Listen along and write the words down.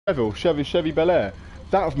Chevy Bel Air.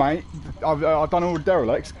 That, mate, I've done all the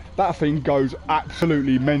derelicts. That thing goes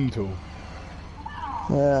absolutely mental.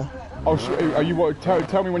 Yeah. Are you?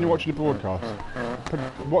 Tell me when you're watching the broadcast.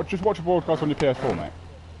 Just watch a broadcast on your PS4, mate.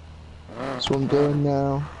 That's what I'm doing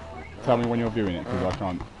now. Tell me when you're viewing it, because I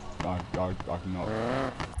can't. I cannot.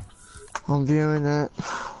 I'm viewing it.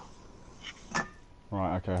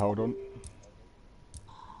 Right. Okay. Hold on.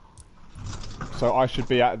 So I should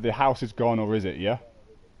be at the house is gone, or is it? Yeah.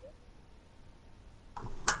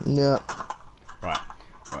 Yeah. Right.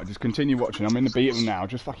 Right. Just continue watching. I'm in the beat now.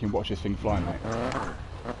 Just fucking watch this thing fly, mate.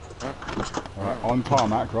 Alright, on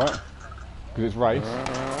tarmac, right? Because it's race.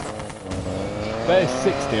 There's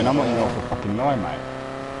 60 and I'm not even off the fucking line, mate.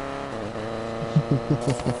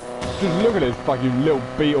 Just look at this fucking little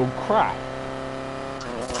beetle crap.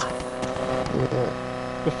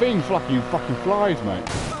 Yeah. The thing fucking flies, mate.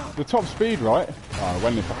 The top speed, right? Oh,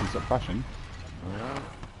 when they fucking stop crashing.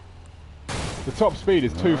 The top speed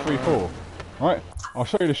is 234. Right? I'll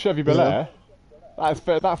show you the Chevy Bel Air.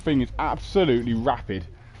 That thing is absolutely rapid.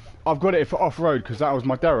 I've got it for off-road because that was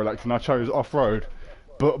my derelict and I chose off-road.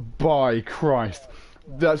 But by Christ,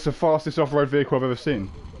 that's the fastest off-road vehicle I've ever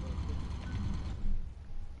seen.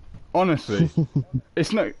 Honestly,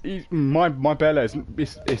 it's no my Bel Air.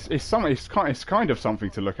 It's kind of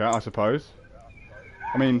something to look at, I suppose.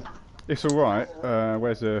 I mean, it's all right.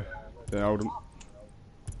 Where's the old?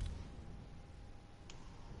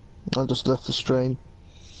 I just left the stream.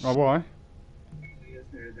 Oh, why?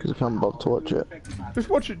 Because I can't bother to watch it. Just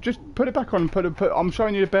watch it. Just put it back on. I'm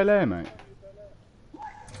showing you the Bel Air, mate.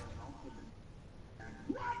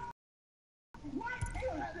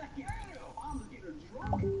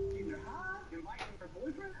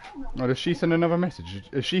 Oh, does she send another message?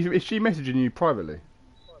 Is she messaging you privately?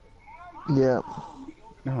 Yeah.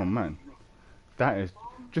 Oh man, that is.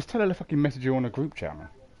 Just tell her to fucking message you on a group chat, man.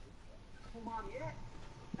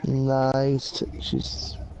 Nice.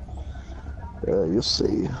 She's. You'll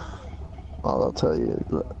see. I'll tell you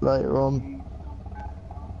later on.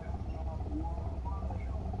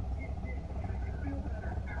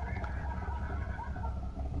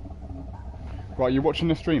 Right, you watching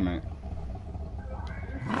the stream, mate?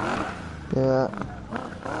 Yeah.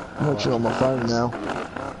 I'm watching on my phone now.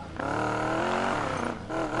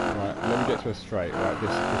 Right, let me get to a straight. Right,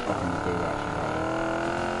 this fucking will do actually.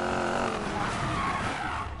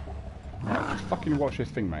 Right, just fucking watch this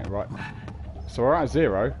thing, mate. Right. So we're at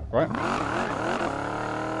 0, right?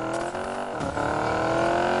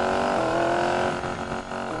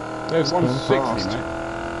 There's 160, mate.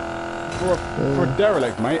 For a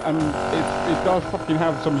derelict, mate, and it does fucking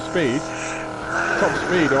have some speed. Top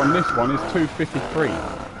speed on this one is 253.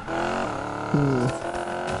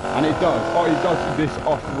 And it does this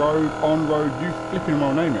off-road, on-road, you flipping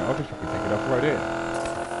well name it. I'll just fucking take it off-road here.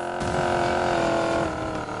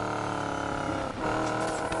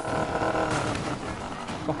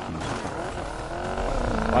 Fucking.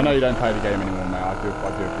 I know you don't play the game anymore, mate. I do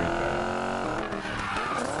appreciate it.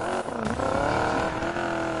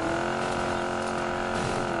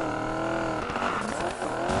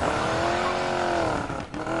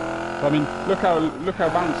 I mean, look how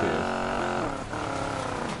bouncy it is.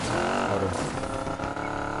 Hold on.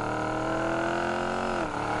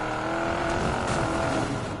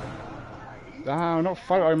 Ah, not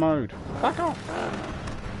photo mode. Back off.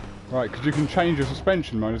 Right, because you can change your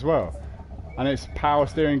suspension mode as well, and it's power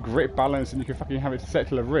steering, grip balance, and you can fucking have it set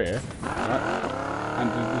to the rear, right? And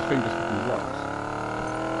this thing just fucking rocks.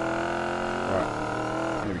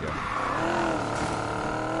 Right, here we go.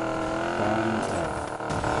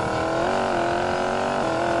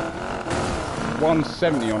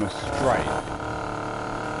 170 on a straight.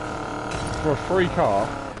 For a free car,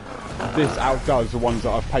 this outdoes the ones that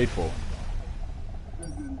I've paid for.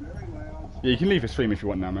 Yeah, you can leave the stream if you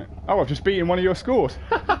want now, mate. Oh, I've just beaten one of your scores.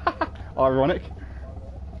 Ironic.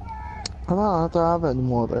 I don't have it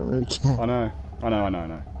anymore, I don't really care. I know.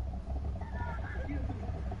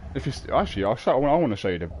 If you actually, I want to show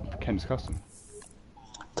you the Kent's Custom.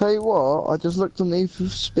 Tell you what, I just looked on the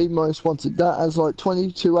Speed Most Wanted. That has like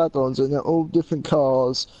 22 add-ons and they're all different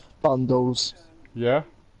cars, bundles. Yeah?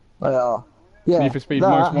 They are. Yeah, Need for Speed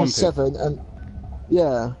that Most has Wanted. 7 and...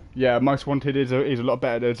 Yeah. Yeah, Most Wanted is a lot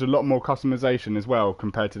better. There's a lot more customization as well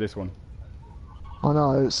compared to this one. I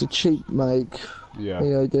know, it's a cheap make. Yeah.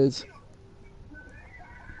 Yeah, it did.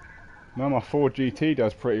 No, my Ford GT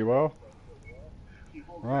does pretty well.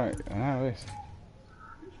 Right, now this.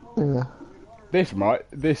 Yeah.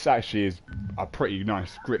 This actually is a pretty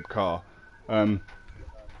nice grip car.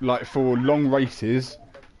 Like for long races,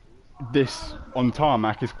 this on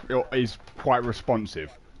tarmac is quite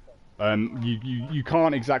responsive. you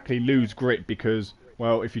can't exactly lose grip because,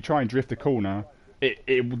 well, if you try and drift the corner,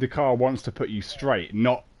 the car wants to put you straight,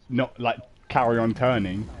 not like carry on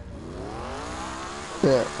turning.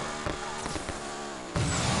 Yeah.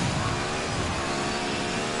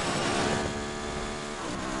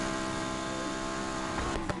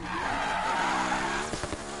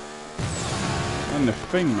 And the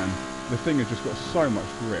thing, man, the thing has just got so much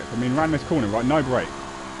grip. I mean, ran this corner, right, no brake.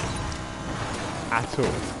 At all.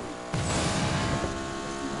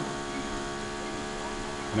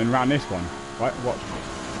 And then ran this one, right, watch.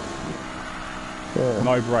 Yeah.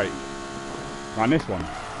 No brake. Ran this one.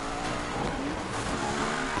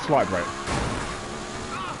 Slight brake.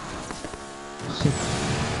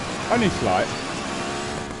 Only slight.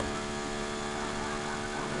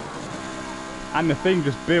 And the thing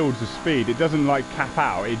just builds the speed. It doesn't like cap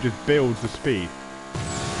out, it just builds the speed.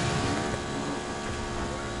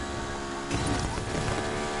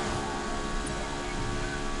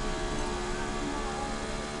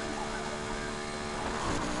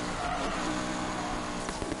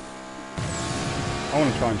 I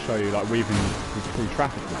want to try and show you like weaving through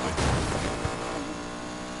traffic with this.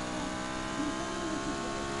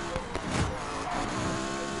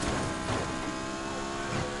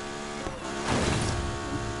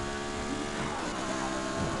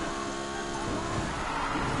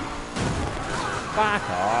 Back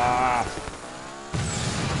off!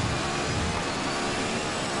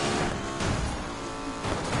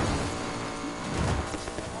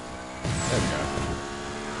 There we go.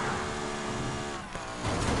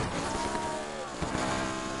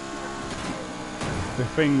 The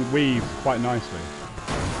thing weaves quite nicely.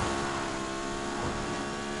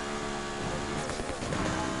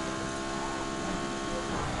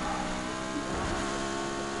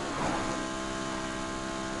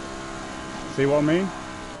 See what I mean?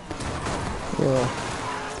 Yeah.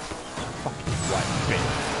 Fucking white bitch.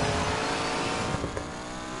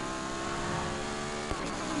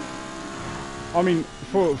 I mean,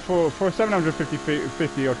 for a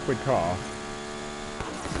 750 odd quid car,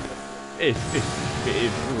 it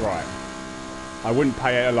is right. I wouldn't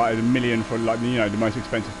pay like a million for like, you know, the most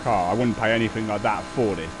expensive car. I wouldn't pay anything like that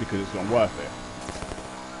for this because it's not worth it.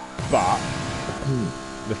 But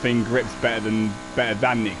the thing grips better than the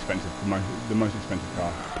most expensive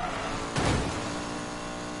car.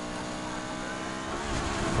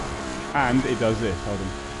 And it does this. Hold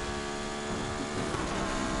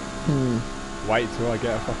on. Wait till I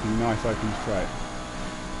get a fucking nice open straight.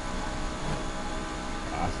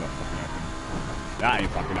 Ah, that's not fucking open. That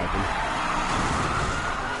ain't fucking open.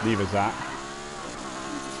 Neither's that.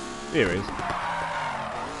 Here it is.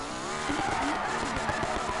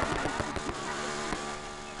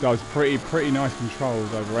 Does pretty nice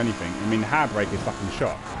controls over anything. I mean, handbrake is fucking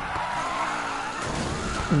shot.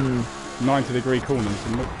 90-degree corners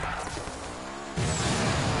and look.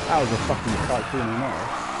 That was a fucking tight corner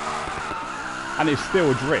now. And it's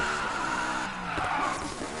still drift.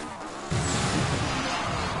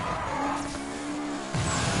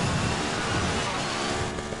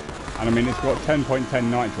 And I mean, it's got 10.10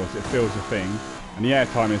 nitros, it feels the thing. And the air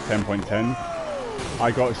time is 10.10. I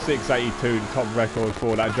got 682, the top record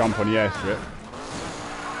for that jump on the airstrip.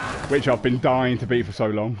 Which I've been dying to beat for so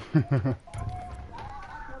long.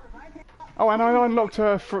 Oh, and I unlocked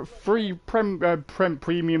free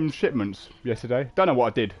premium shipments yesterday. Don't know what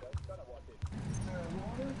I did.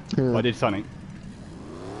 Yeah. I did something.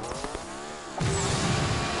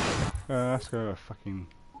 Let's go fucking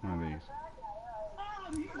one of these.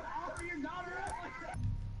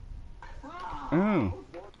 Oh,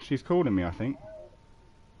 she's calling me, I think.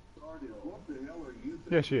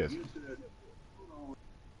 Yeah, she is.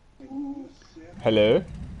 Hello?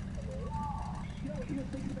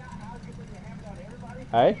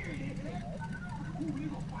 Hey?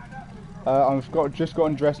 Just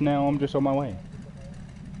gotten dressed now, I'm just on my way.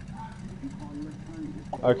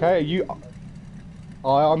 Okay,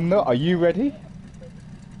 I'm not, are you ready?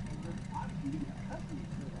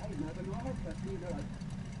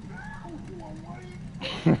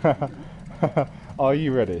 Are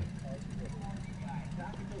you ready?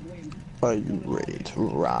 Are you ready to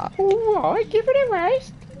rock? Alright, give it a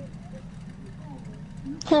rest.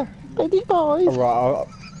 Ready, boys? Alright,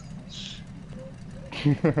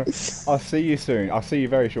 I'll see you soon. I'll see you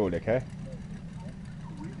very shortly, okay?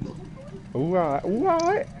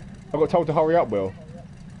 Alright. I got told to hurry up, Will.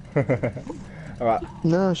 Alright.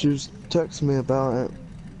 No, she was texting me about it.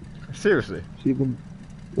 Seriously? She been,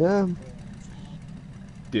 yeah.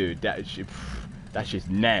 Dude, that's just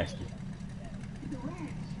nasty.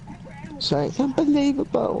 Saying it's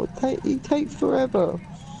unbelievable. It takes forever.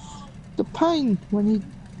 The pain when you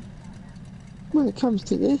when it comes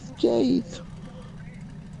to this, Jake.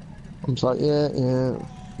 I'm just like, yeah, yeah.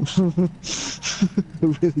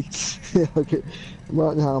 Really, yeah, okay.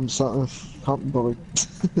 Right now I'm starting, can't be bothered.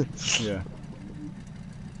 Yeah.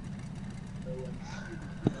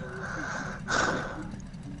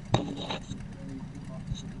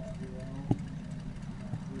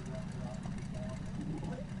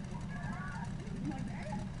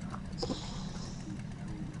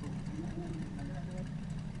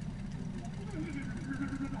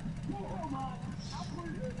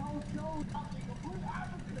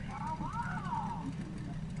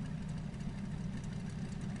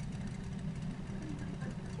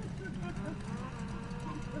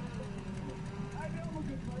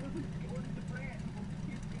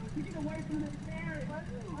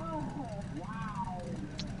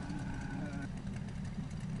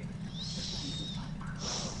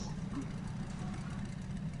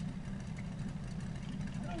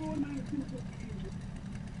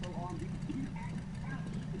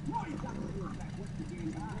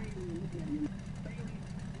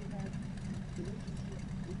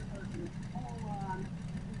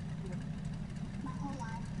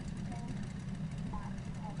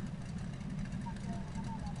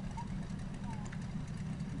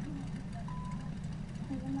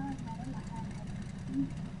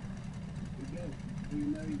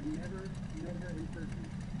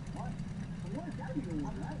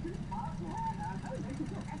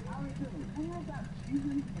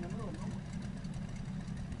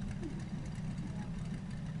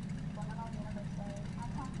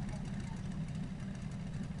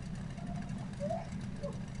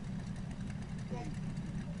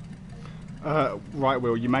 Right,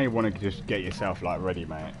 Will, you may want to just get yourself, like, ready,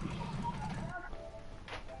 mate.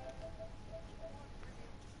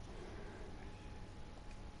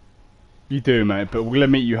 You do, mate, but we're gonna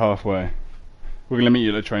meet you halfway. We're gonna meet you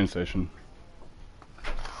at the train station.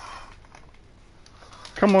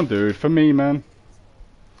 Come on, dude, for me, man.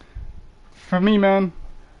 For me, man.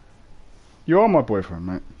 You are my boyfriend,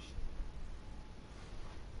 mate.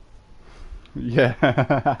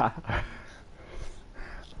 Yeah.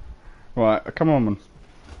 Right, come on, man.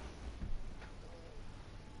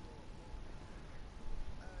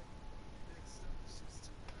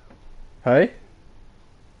 Hey?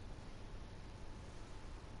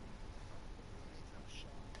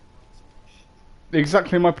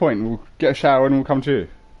 Exactly my point. We'll get a shower and we'll come to you.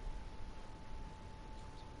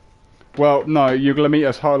 Well, no, you're gonna meet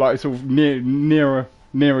us like sort of nearer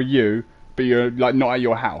you, but you're like not at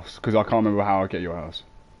your house because I can't remember how I get your house.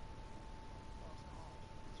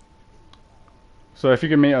 So if you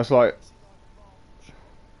can meet us like,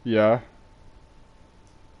 yeah,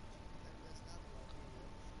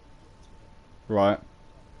 right,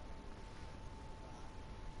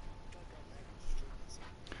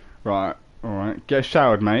 right, all right. Get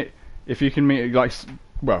showered, mate. If you can meet like,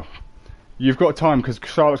 well, you've got time because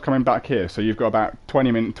Charlotte's coming back here, so you've got about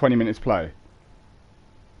 20 minutes play.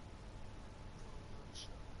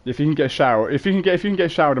 If you can get showered, if you can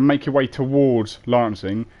get showered and make your way towards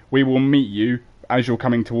Lancing, we will meet you as you're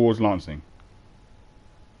coming towards Lancing.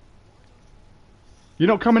 You're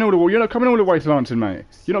not coming all the way. You're not coming all the way to Lancing, mate.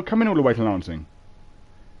 You're not coming all the way to Lancing.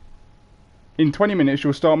 In 20 minutes,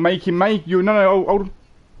 you'll start make you no hold on.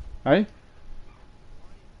 Hey?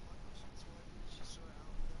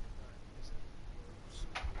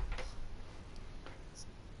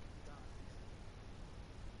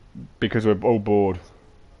 Because we're all bored.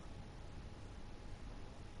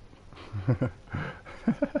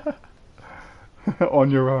 On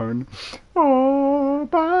your own. All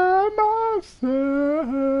by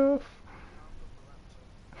myself.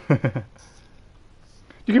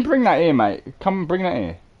 You can bring that here, mate. Come bring that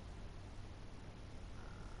here.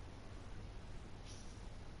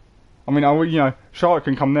 I mean, you know, Charlotte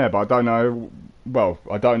can come there, but I don't know. Well,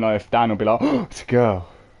 I don't know if Dan will be like, oh, it's a girl.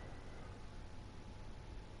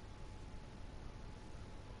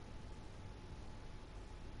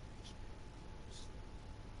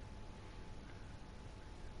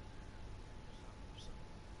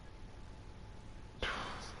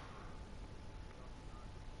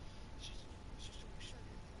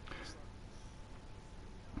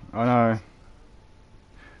 I know.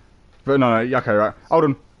 But no, okay, right. Hold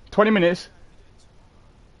on. 20 minutes.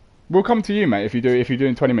 We'll come to you, mate, if you do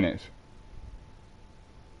in 20 minutes.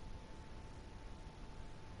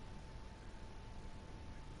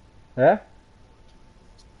 Yeah?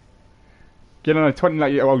 Get on 20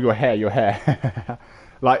 like oh your hair.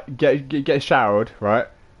 Like get showered, right?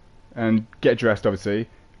 And get dressed obviously.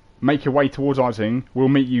 Make your way towards Arting. We'll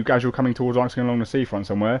meet you as you're coming towards Arting along the seafront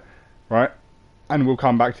somewhere, right? And we'll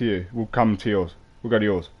come back to you. We'll come to yours. We'll go to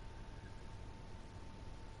yours.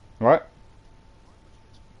 Right?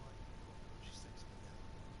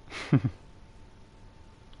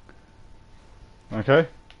 Okay.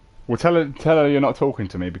 Well, tell her you're not talking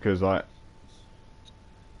to me because like